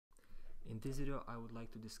this video I would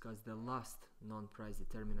like to discuss the last non-price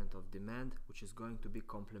determinant of demand, which is going to be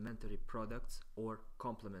complementary products or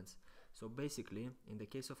complements. So basically, in the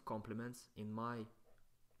case of complements, in my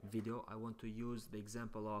video I want to use the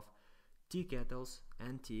example of tea kettles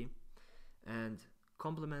and tea, and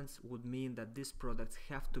complements would mean that these products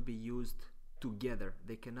have to be used together.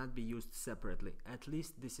 They cannot be used separately. At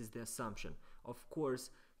least this is the assumption. Of course,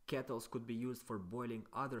 kettles could be used for boiling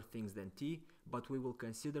other things than tea, but we will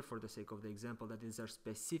consider for the sake of the example that these are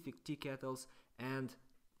specific tea kettles and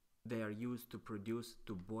they are used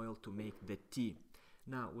to boil, to make the tea.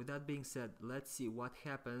 Now, with that being said, let's see what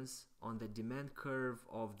happens on the demand curve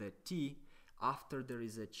of the tea after there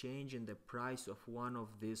is a change in the price of one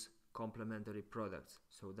of these complementary products.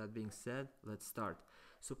 So that being said, let's start.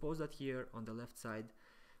 Suppose that here on the left side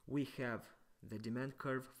we have the demand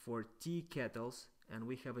curve for tea kettles, and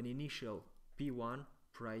we have an initial P1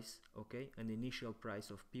 price, okay, an initial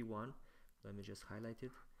price of P1, let me just highlight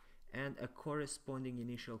it, and a corresponding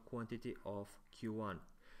initial quantity of Q1.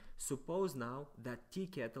 Suppose now that tea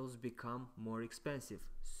kettles become more expensive,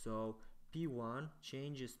 so P1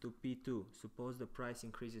 changes to P2. Suppose the price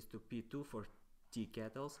increases to P2 for tea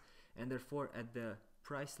kettles, and therefore at the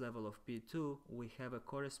price level of P2 we have a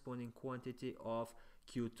corresponding quantity of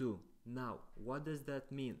Q2. Now, what does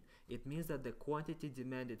that mean? It means that the quantity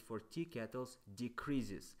demanded for tea kettles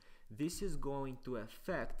decreases. This is going to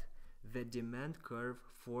affect the demand curve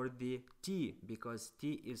for the tea, because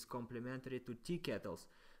tea is complementary to tea kettles.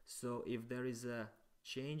 So if there is a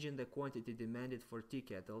change in the quantity demanded for tea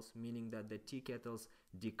kettles, meaning that the tea kettles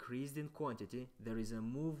decreased in quantity, there is a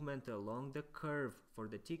movement along the curve for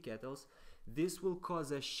the tea kettles. This will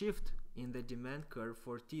cause a shift in the demand curve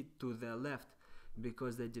for tea to the left,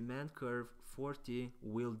 because the demand curve for tea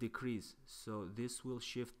will decrease. So this will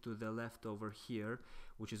shift to the left over here,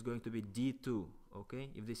 which is going to be D2, okay?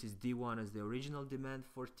 If this is D1 as the original demand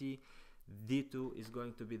for tea, D2 is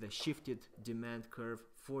going to be the shifted demand curve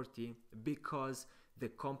for tea, because the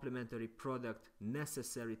complementary product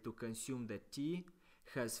necessary to consume the tea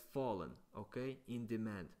has fallen, okay, in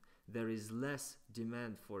demand. There is less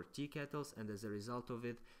demand for tea kettles, and as a result of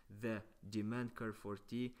it, the demand curve for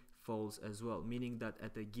tea falls as well, meaning that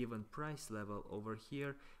at a given price level over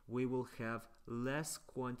here we will have less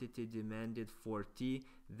quantity demanded for tea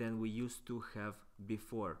than we used to have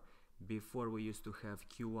before. Before we used to have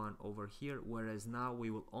Q1 over here, whereas now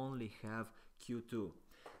we will only have Q2.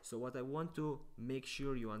 So what I want to make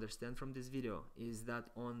sure you understand from this video is that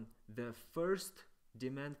on the first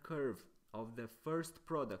demand curve of the first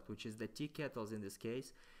product, which is the tea kettles in this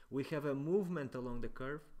case, we have a movement along the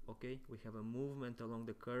curve, okay? We have a movement along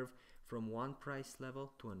the curve from one price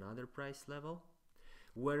level to another price level,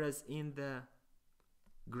 whereas in the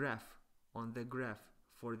graph, on the graph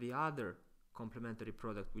for the other complementary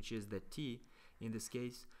product, which is the tea, in this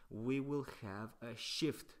case, we will have a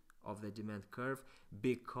shift of the demand curve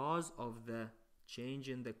because of the change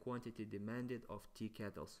in the quantity demanded of tea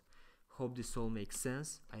kettles. Hope this all makes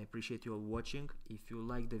sense. I appreciate you all watching. If you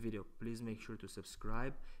like the video, please make sure to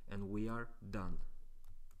subscribe, and we are done.